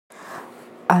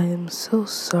I am so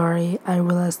sorry. I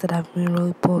realized that I've been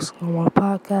really posting on my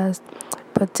podcast,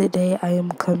 but today I am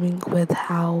coming with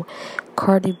how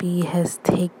Cardi B has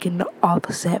taken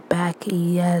Offset back.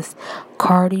 Yes,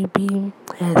 Cardi B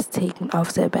has taken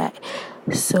Offset back.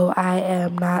 So I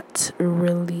am not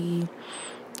really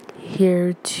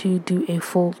here to do a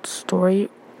full story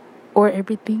or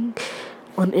everything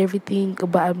on everything,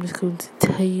 but I'm just going to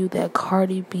tell you that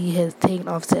Cardi B has taken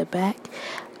Offset back.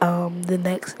 The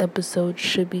next episode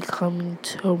should be coming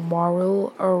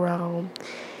tomorrow around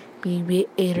maybe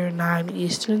 8 or 9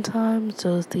 Eastern time,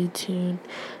 so stay tuned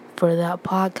for that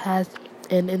podcast.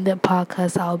 And in that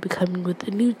podcast, I'll be coming with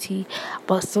a new tea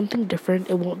about something different.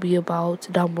 It won't be about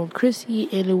Damo and Chrissy,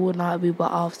 and it will not be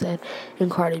about Offset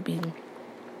and Cardi B.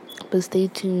 But stay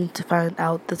tuned to find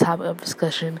out the topic of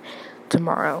discussion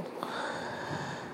tomorrow.